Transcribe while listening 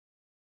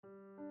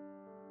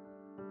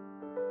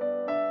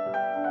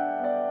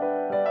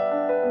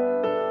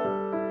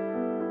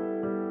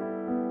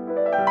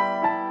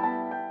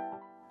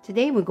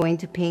Today we're going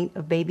to paint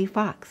a baby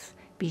fox.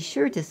 Be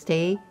sure to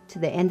stay to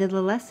the end of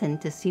the lesson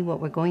to see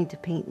what we're going to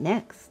paint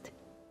next.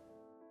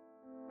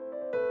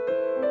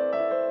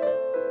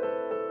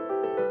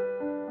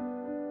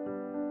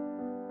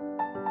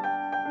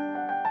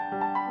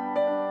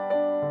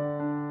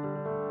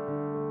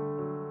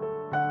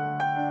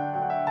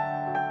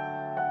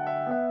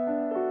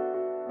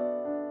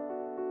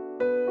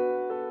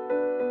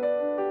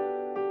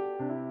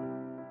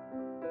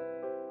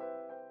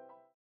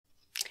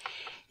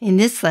 In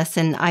this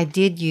lesson, I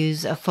did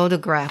use a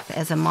photograph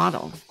as a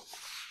model.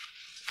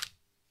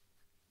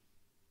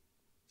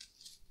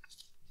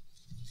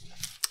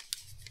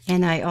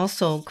 And I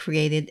also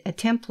created a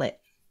template.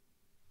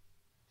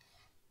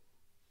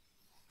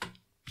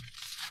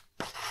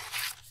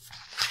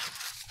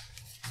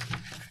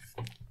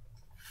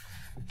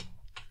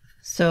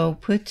 So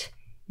put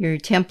your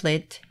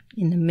template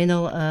in the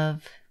middle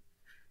of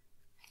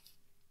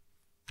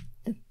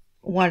the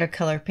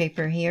watercolor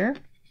paper here.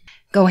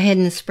 Go ahead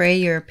and spray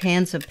your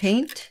pans of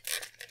paint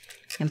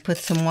and put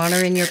some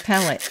water in your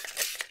palette.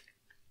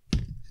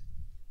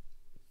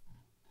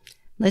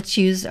 Let's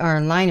use our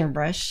liner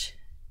brush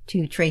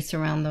to trace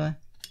around the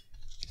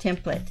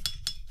template.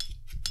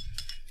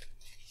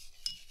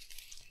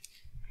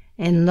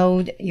 And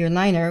load your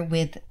liner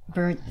with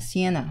burnt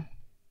sienna.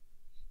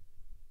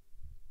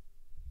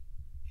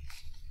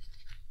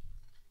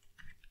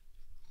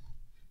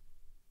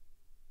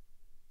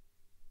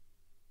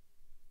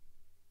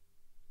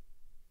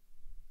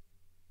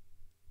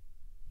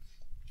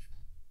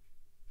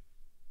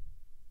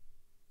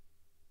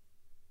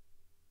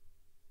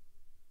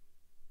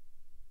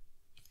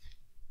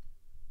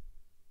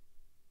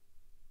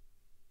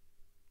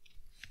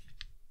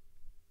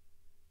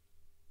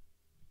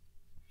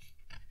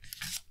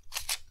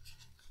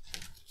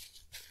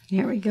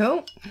 There we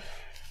go.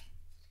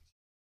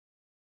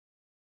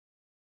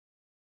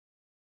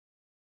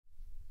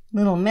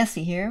 Little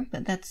messy here,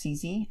 but that's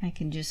easy. I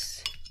can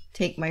just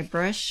take my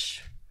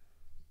brush,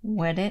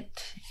 wet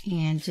it,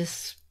 and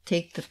just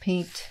take the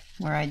paint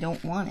where I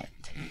don't want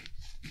it.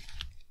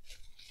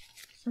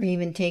 Or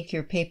even take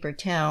your paper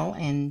towel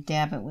and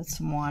dab it with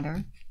some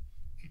water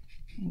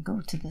and go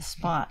to the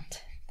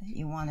spot that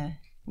you want to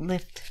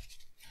lift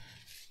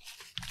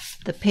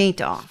the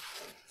paint off.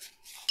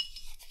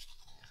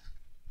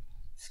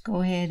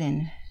 Go ahead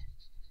and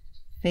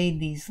fade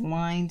these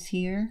lines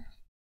here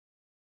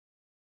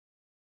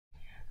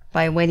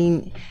by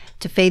wetting,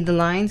 to fade the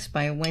lines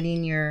by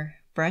wetting your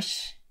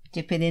brush,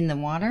 dip it in the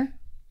water.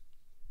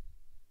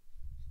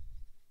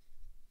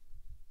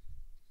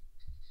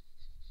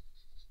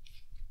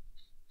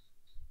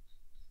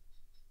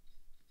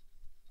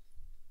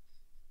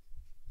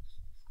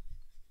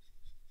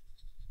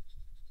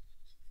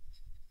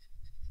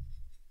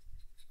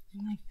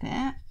 Like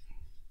that.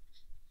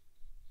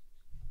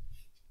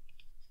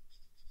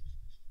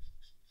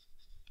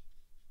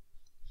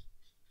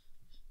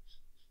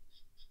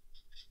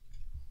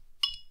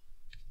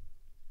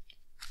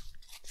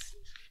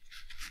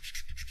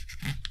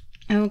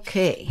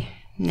 Okay,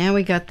 now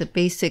we got the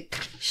basic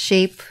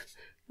shape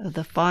of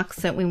the fox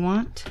that we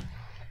want.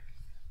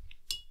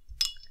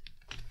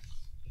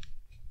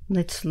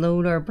 Let's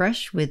load our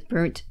brush with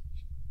burnt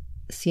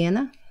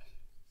sienna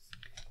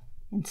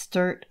and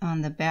start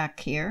on the back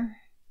here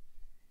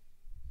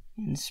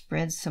and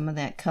spread some of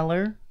that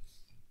color.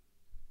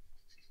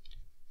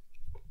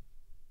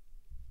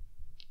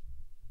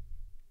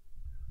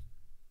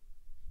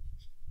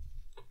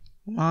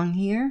 Along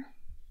here.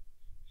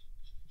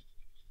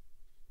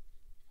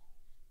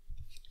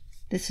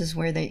 This is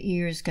where the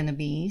ear is going to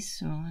be,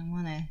 so I'm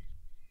going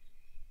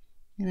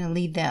to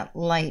leave that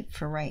light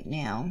for right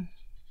now.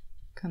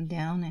 Come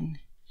down and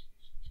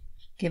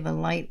give a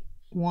light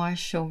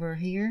wash over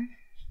here.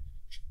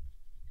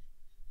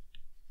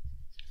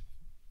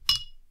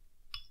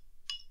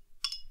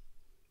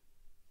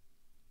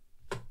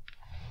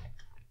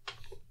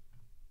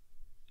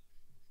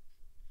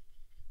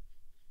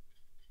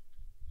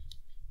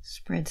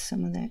 Spread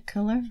some of that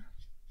color.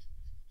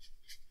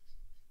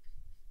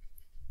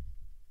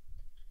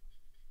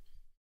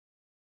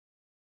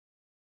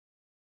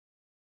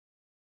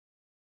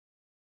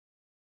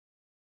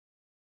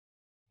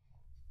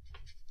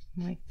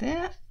 Like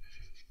that.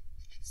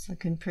 It's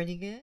looking pretty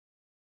good.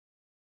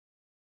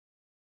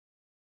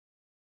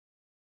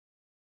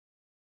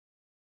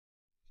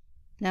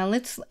 Now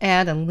let's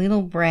add a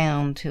little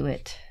brown to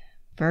it.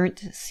 Burnt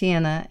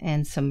sienna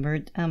and some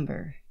burnt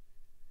umber.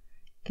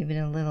 Give it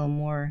a little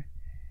more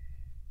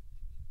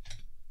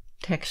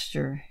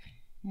texture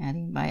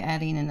by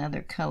adding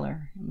another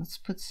color. And let's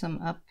put some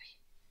up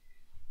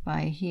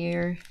by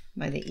here,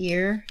 by the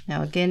ear.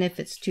 Now again, if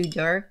it's too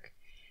dark,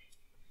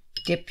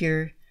 dip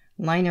your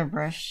liner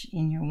brush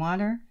in your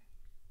water.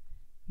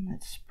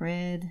 Let's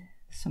spread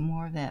some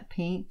more of that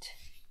paint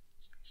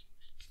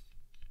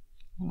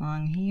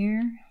along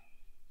here.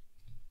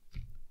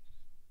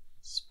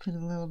 Let's put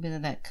a little bit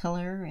of that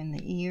color in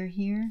the ear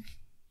here.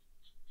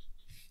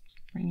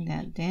 Bring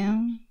that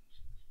down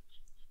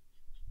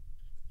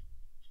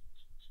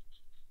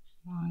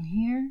along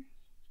here.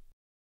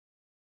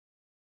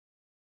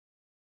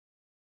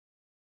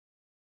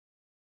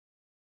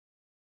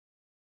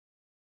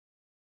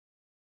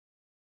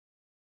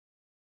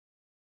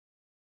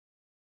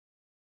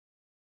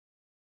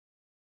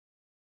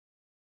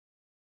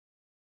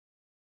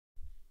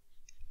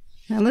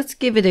 Now let's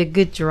give it a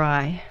good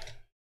dry.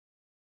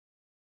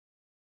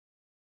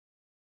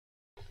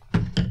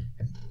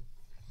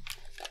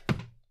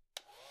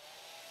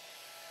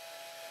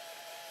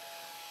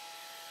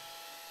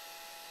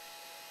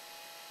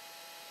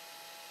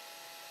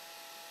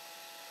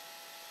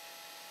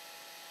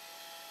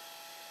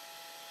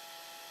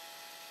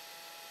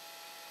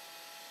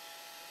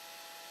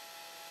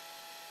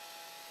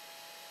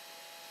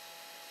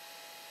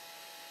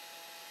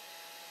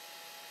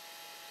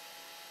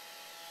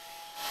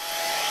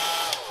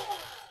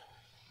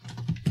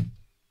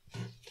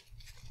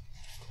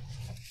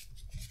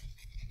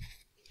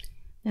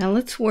 Now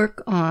let's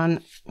work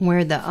on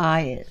where the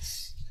eye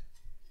is.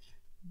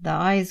 The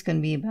eye is going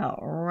to be about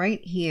right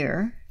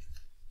here,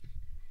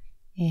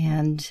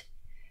 and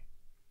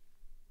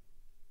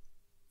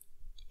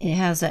it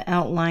has an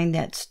outline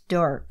that's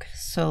dark.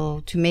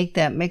 So to make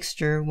that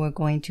mixture, we're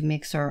going to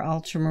mix our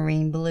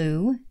ultramarine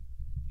blue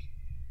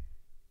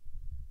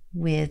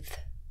with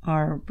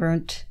our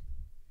burnt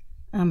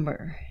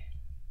umber.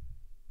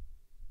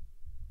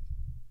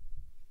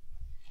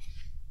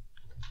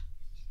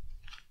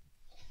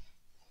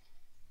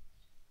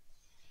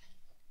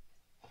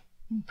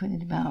 And put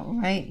it about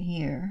right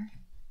here,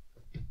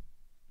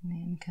 and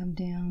then come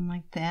down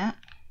like that.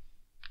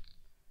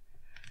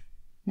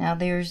 Now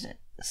there's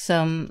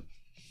some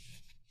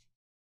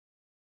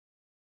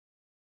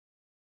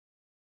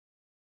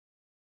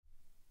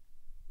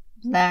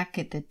black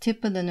at the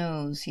tip of the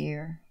nose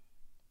here,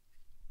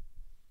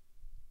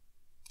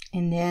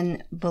 and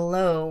then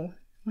below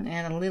I'm going to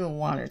add a little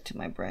water to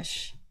my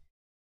brush.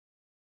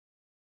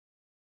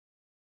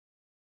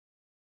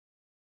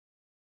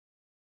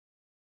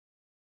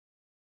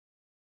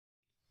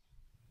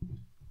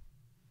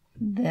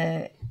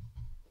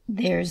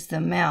 There's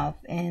the mouth,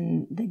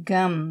 and the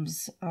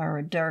gums are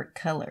a dark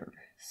color,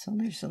 so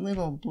there's a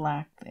little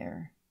black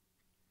there.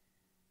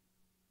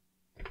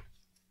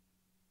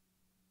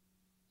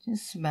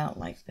 Just about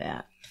like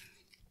that.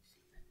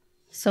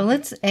 So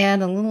let's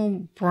add a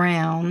little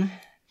brown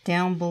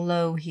down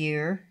below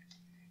here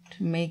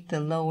to make the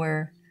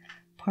lower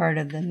part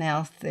of the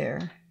mouth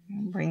there,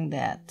 and bring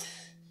that,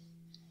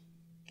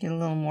 get a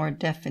little more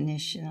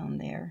definition on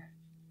there.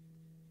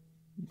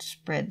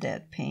 Spread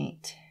that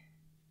paint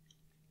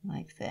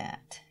like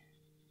that.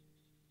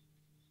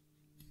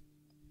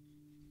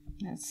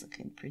 That's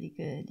looking pretty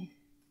good.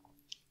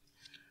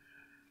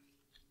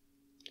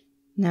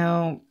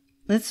 Now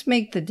let's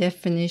make the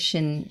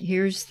definition.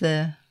 Here's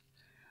the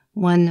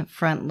one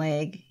front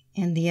leg,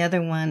 and the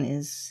other one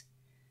is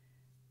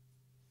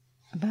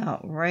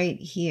about right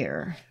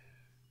here.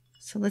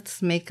 So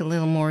let's make a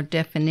little more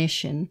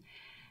definition,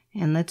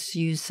 and let's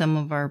use some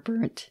of our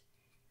burnt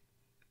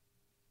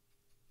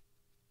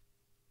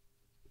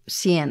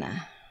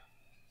sienna.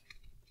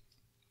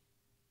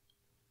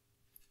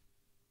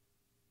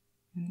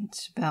 And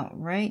it's about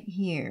right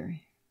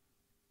here.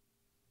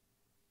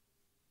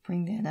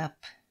 Bring that up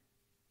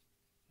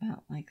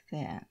about like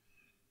that.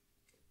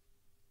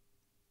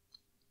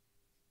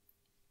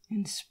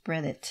 And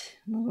spread it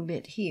a little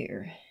bit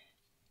here.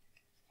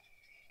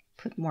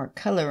 Put more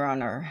color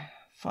on our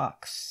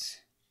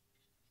fox.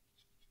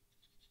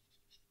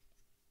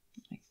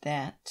 Like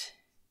that.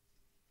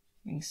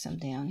 Bring some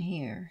down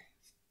here.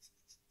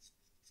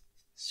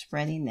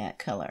 Spreading that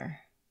color.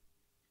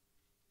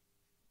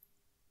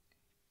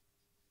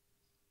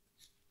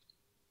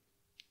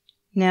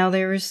 Now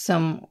there is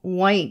some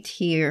white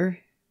here,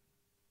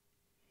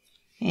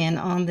 and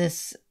on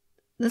this,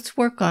 let's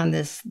work on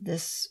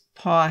this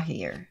paw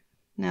here.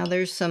 Now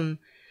there's some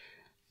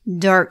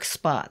dark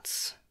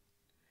spots,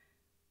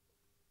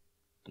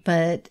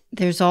 but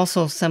there's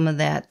also some of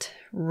that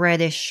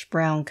reddish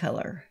brown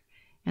color,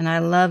 and I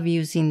love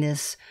using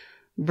this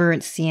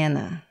burnt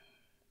sienna.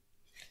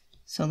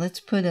 So let's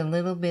put a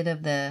little bit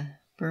of the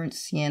burnt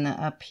sienna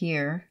up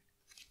here.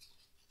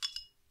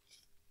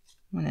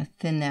 I'm going to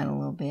thin that a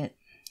little bit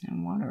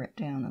and water it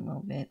down a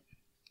little bit.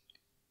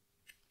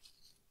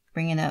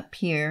 Bring it up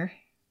here,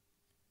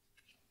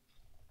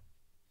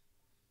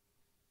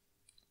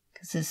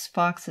 because this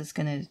fox is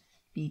going to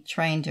be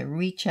trying to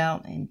reach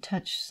out and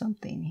touch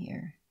something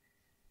here,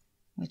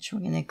 which we're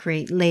going to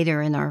create later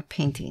in our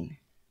painting.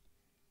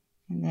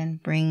 And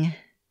then bring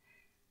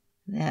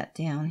that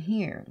down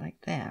here like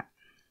that.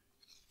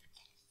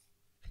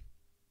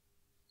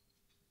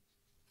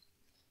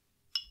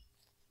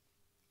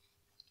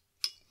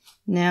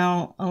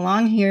 Now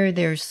along here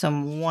there's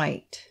some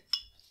white.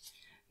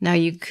 Now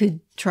you could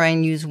try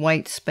and use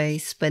white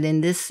space, but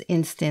in this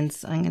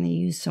instance I'm going to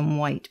use some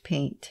white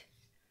paint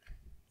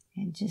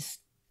and just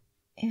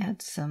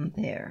add some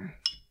there.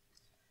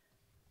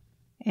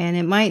 And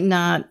it might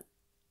not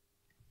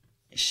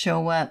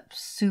show up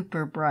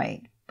super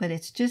bright, but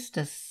it's just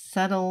a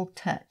subtle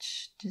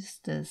touch,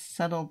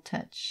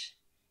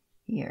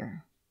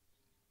 here.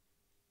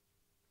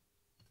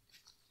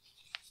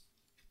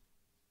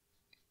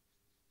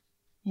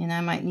 And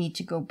I might need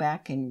to go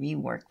back and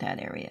rework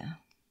that area.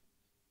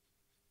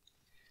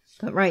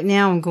 But right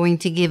now I'm going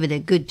to give it a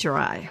good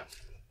dry.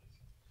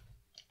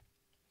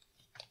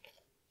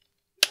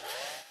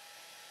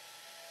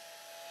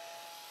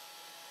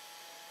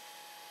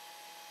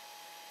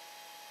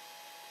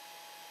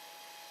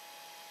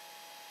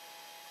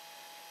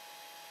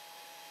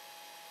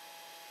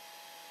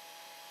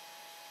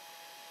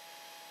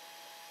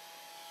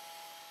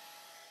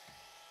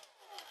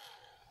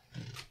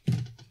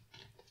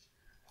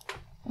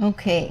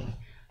 Okay,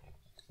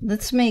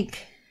 let's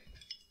make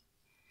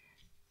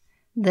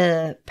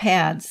the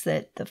pads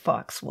that the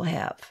fox will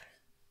have.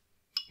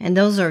 And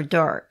those are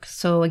dark.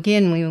 So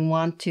again, we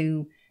want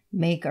to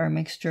make our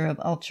mixture of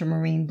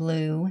ultramarine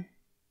blue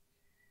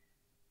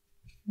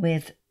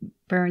with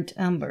burnt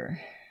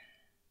umber.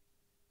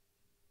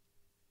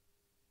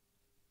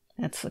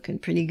 That's looking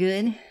pretty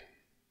good.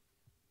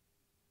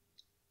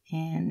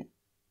 And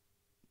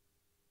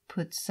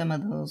put some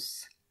of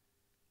those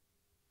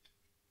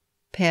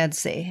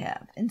pads they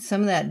have. And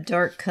some of that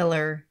dark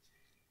color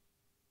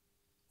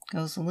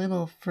goes a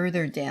little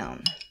further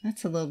down.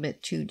 That's a little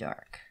bit too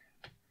dark.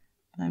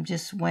 But I'm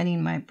just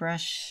wetting my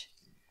brush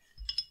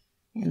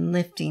and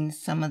lifting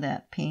some of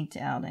that paint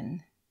out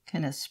and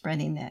kind of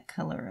spreading that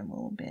color a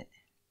little bit.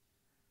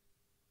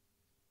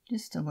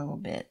 Just a little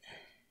bit.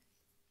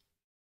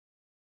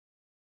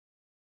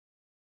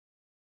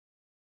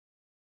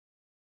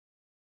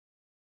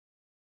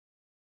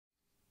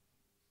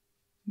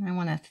 I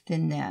want to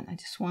thin that. I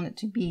just want it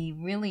to be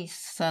really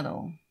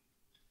subtle,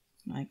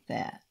 like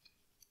that.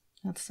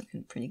 That's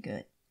looking pretty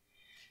good.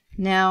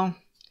 Now,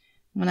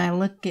 when I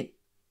look at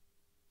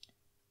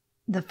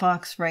the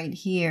fox right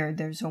here,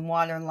 there's a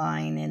water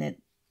line in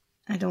it.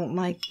 I don't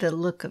like the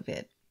look of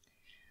it.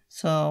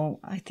 So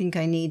I think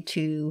I need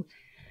to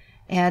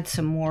add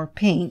some more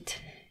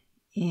paint.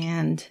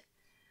 And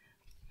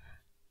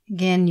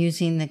again,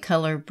 using the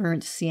color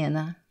Burnt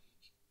Sienna,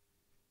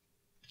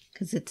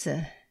 because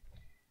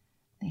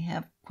they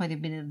have quite a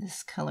bit of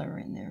this color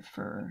in their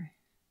fur.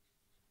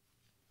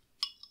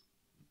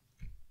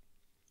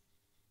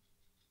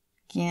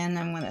 Again,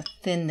 I'm going to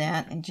thin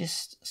that and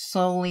just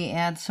slowly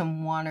add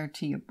some water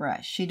to your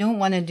brush. You don't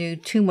want to do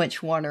too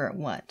much water at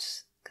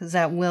once, because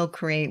that will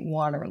create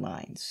water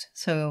lines.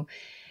 So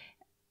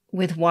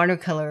with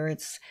watercolor,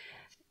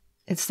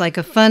 it's like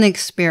a fun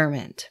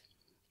experiment.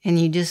 And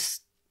you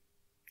just,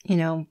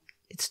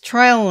 it's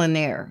trial and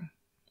error.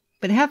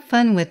 But have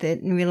fun with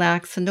it and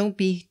relax, and don't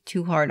be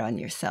too hard on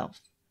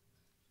yourself.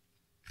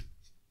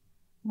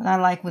 What I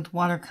like with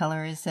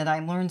watercolor is that I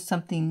learn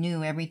something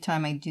new every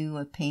time I do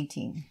a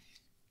painting.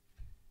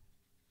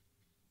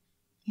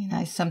 And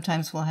I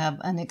sometimes will have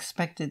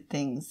unexpected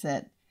things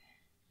that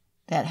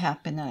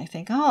happen, and I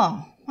think,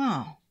 oh,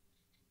 wow,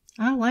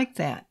 I like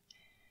that.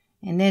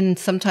 And then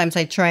sometimes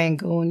I try and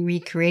go and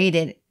recreate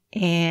it,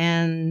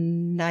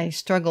 and I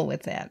struggle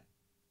with that.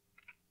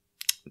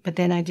 But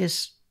then I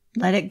just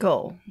let it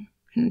go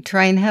and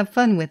try and have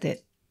fun with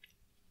it.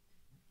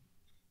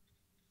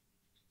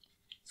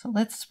 So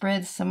let's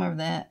spread some of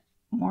that,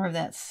 more of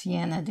that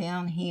sienna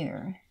down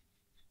here.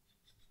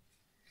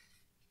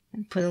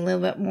 And put a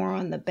little bit more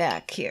on the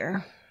back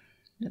here,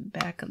 the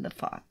back of the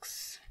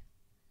fox.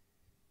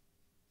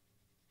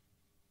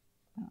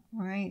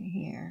 Right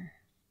here.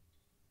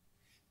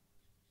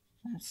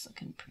 That's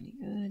looking pretty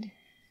good.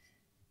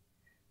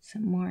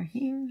 Some more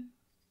here.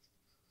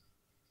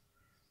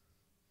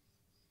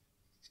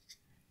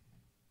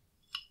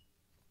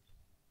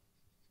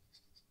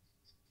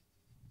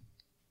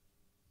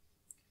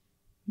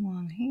 More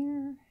on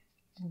here,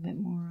 a little bit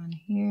more on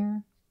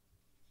here.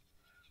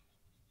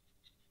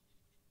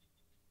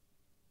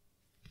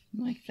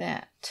 Like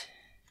that.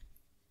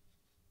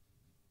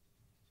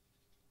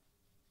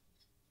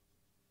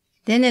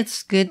 Then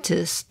it's good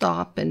to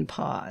stop and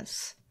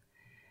pause.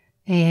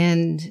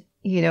 And,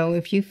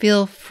 if you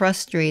feel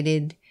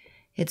frustrated,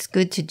 it's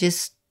good to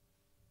just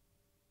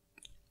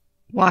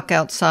walk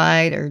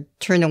outside or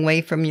turn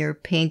away from your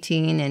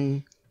painting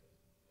and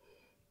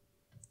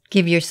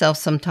give yourself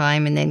some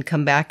time, and then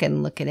come back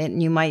and look at it,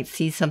 and you might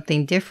see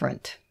something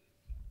different.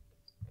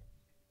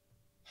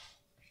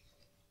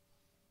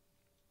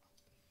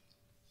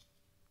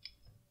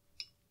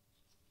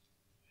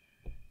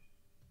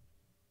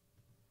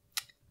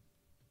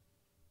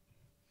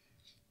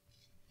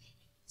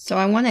 So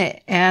I want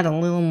to add a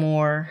little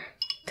more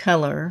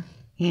color,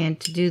 and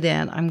to do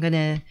that, I'm going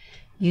to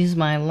use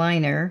my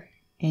liner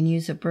and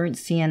use a burnt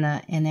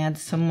sienna and add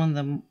some of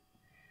the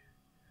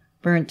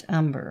burnt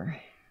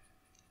umber.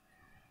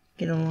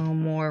 Get a little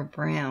more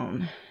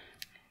brown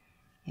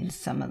in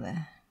some of the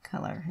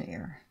color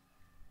here.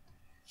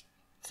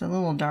 It's a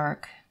little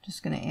dark.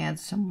 Just going to add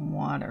some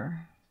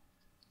water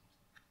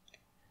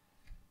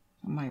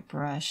on my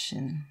brush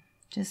and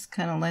just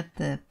kind of let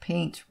the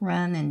paint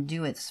run and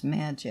do its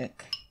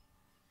magic.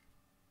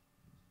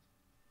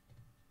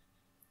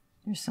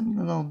 There's some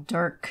little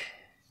dark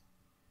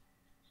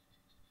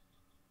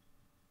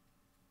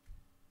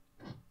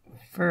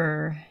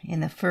fur. In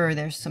the fur,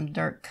 there's some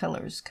dark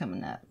colors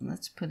coming up.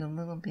 Let's put a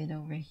little bit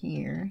over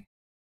here.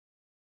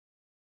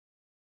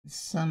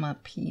 Some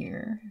up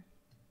here,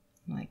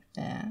 like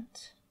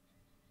that.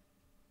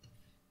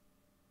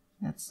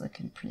 That's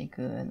looking pretty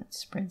good. Let's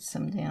spread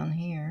some down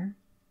here.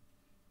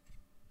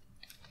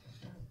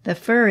 The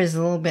fur is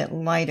a little bit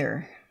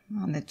lighter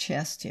on the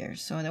chest here,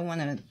 so I don't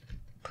want to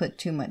put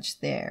too much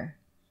there.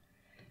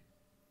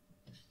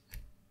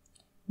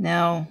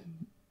 Now,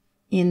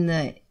 in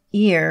the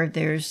ear,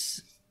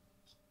 there's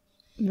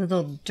a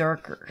little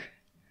darker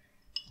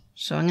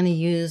So I'm going to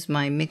use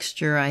my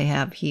mixture I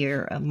have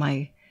here of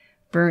my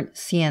burnt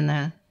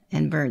sienna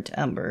and burnt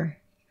umber.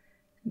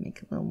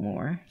 Make a little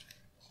more.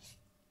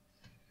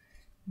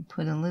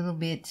 Put a little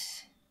bit,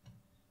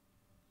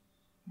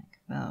 like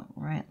about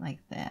right like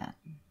that.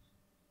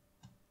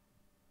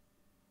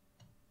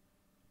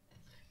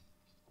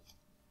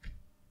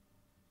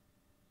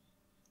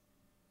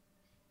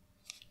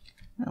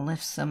 I'll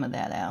lift some of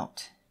that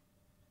out.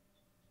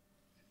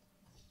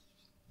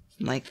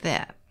 Like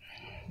that.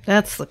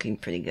 That's looking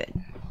pretty good.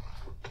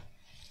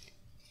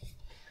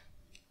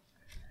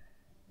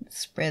 Let's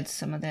spread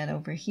some of that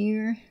over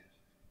here.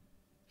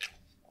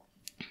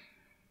 I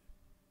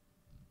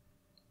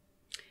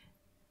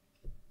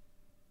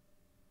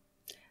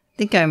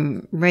think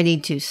I'm ready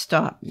to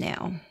stop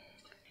now.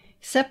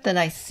 Except that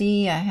I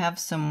see I have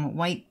some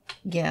white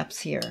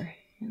gaps here.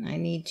 And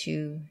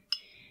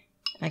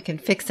I can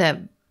fix that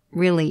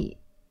really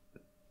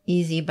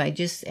easy by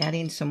just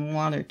adding some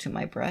water to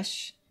my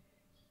brush.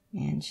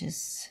 And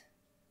just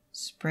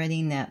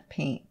spreading that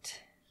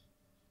paint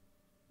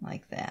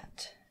like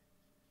that.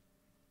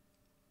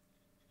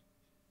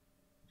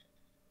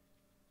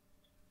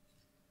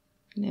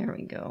 There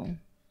we go.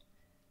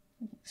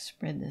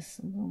 Spread this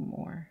a little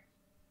more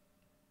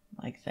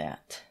like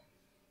that.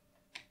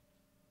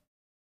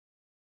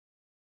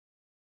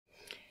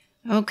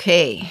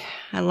 Okay,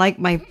 I like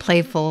my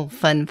playful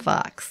fun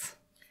fox.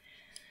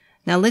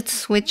 Now let's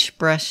switch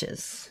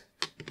brushes.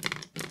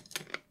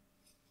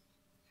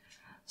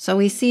 So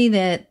we see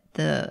that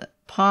the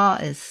paw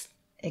is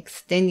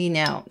extending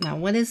out. Now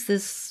what is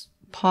this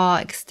paw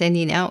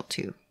extending out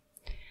to?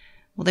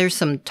 Well, there's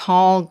some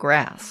tall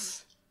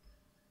grass.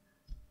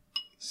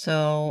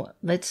 So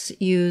let's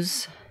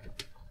use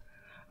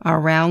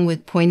our round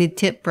with pointed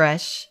tip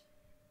brush,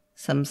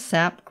 some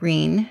sap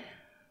green,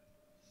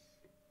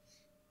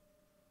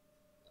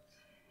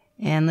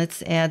 and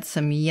let's add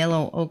some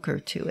yellow ochre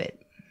to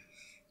it.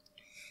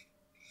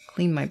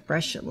 Clean my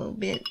brush a little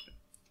bit.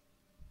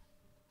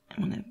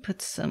 I'm going to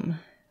put some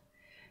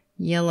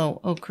yellow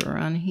ochre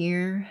on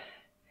here.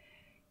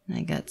 And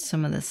I got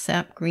some of the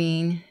sap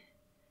green.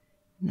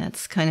 And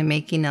that's kind of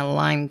making a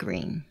lime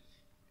green.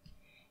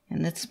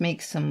 And let's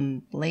make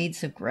some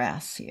blades of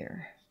grass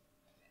here.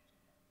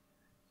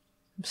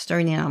 I'm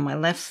starting on my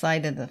left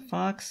side of the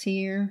fox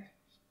here.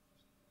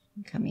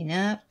 Coming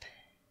up.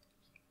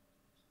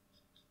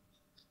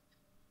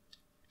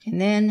 And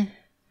then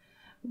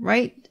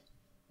right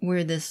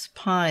where this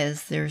paw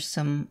is, there's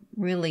some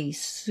really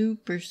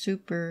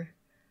super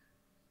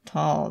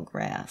tall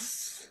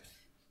grass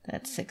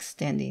that's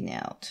extending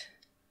out.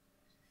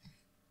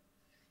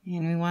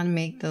 And we want to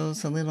make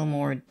those a little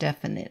more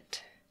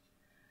definite,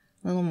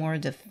 a little more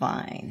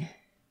defined,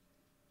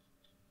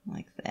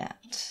 like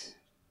that.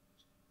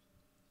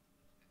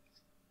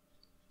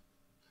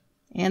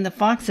 And the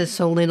fox is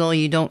so little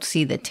you don't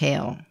see the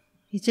tail.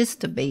 He's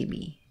just a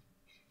baby.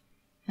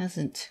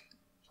 Hasn't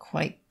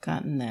quite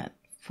gotten that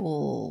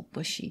full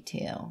bushy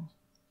tail.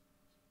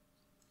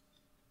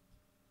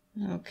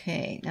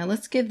 Okay, now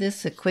let's give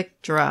this a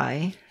quick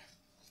dry.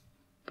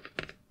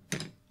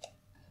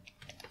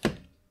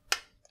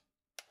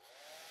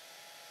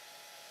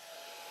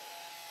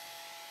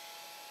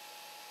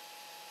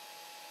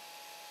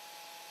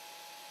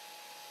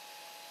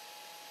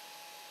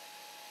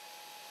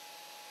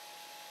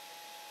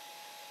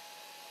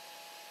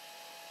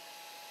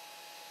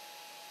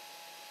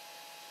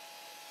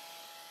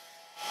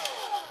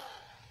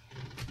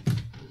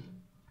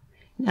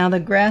 Now the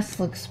grass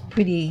looks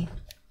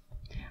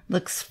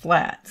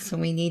flat, so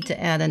we need to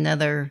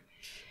add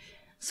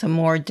some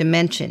more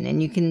dimension,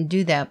 and you can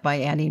do that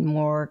by adding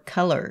more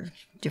color,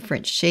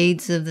 different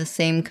shades of the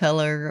same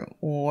color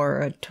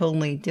or a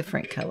totally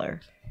different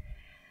color.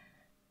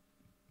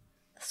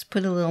 Let's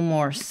put a little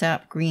more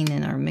sap green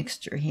in our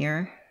mixture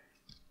here.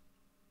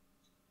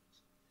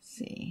 Let's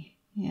see,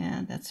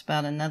 yeah, that's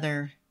about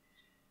another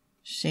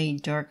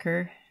shade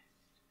darker.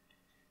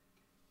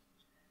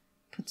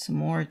 Put some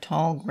more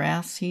tall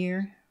grass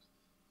here.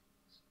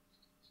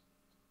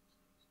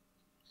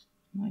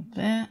 Like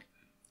that.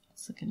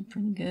 It's looking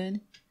pretty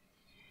good.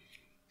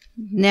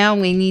 Now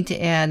we need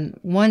to add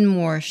one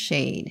more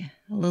shade.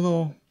 A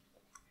little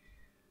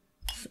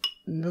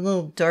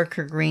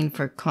darker green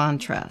for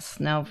contrast.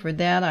 Now for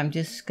that I'm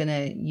just going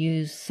to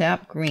use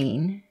sap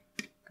green.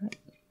 Got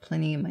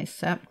plenty of my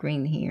sap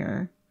green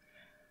here.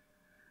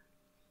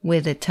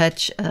 With a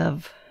touch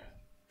of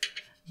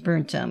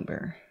burnt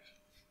umber.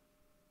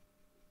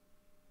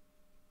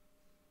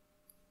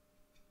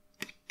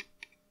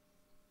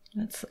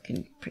 That's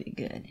looking pretty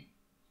good.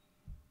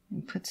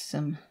 And put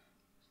some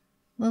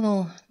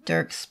little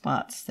dark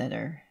spots that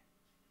are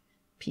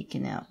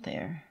peeking out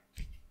there.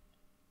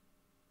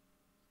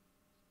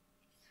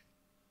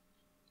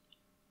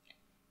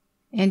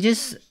 And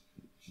just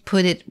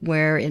put it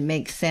where it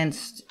makes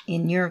sense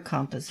in your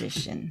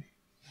composition.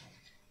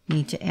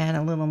 Need to add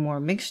a little more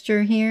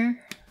mixture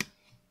here.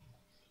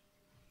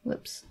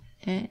 Whoops.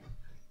 And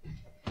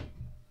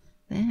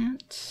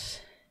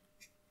that.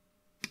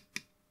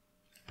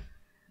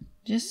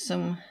 Just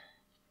some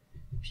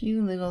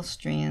few little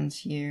strands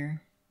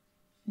here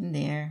and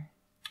there.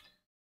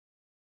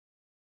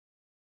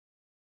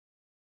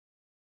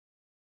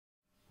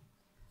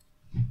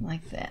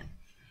 Like that.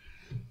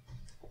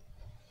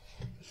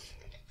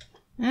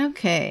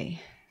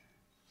 Okay.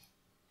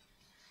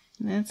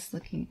 That's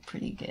looking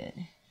pretty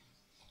good.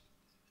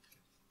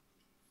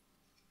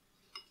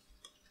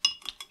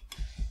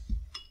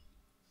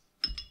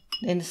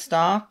 Then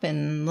stop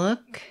and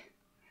look.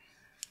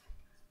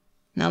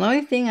 Now the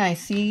only thing I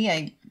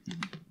see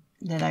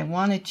that I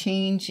want to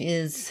change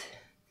is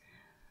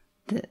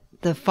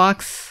the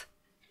fox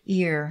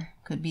ear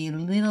could be a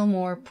little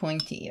more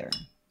pointier.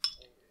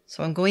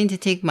 So I'm going to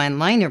take my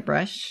liner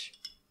brush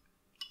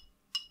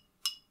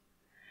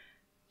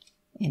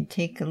and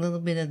take a little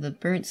bit of the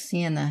burnt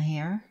sienna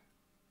here.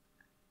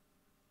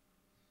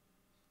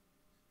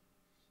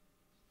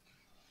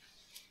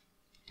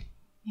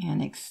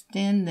 And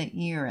extend the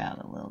ear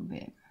out a little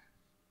bit.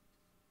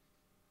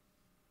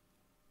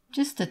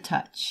 Just a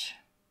touch.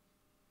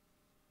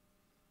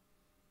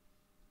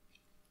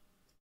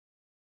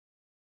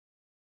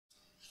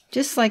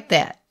 Just like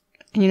that.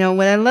 You know,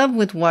 what I love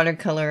with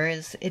watercolor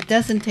is it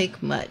doesn't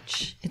take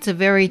much. It's a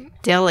very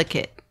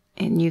delicate,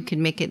 and you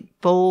can make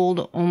it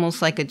bold,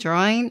 almost like a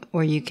drawing,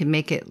 or you can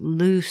make it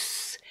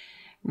loose,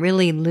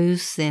 really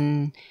loose,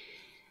 and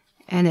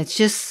it's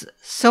just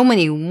so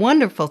many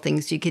wonderful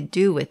things you could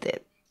do with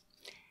it.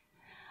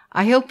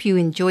 I hope you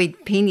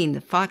enjoyed painting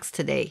the fox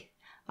today.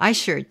 I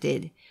sure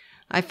did.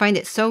 I find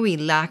it so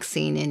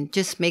relaxing and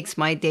just makes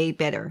my day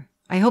better.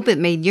 I hope it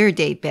made your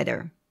day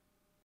better.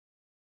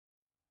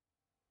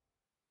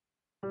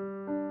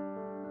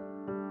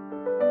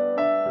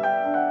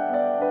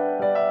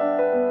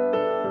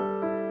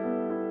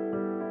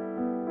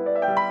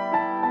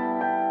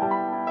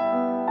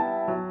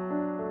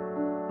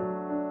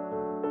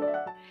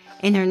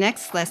 In our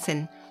next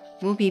lesson,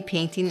 we'll be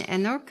painting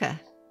an orca.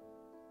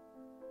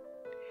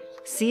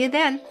 See you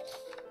then.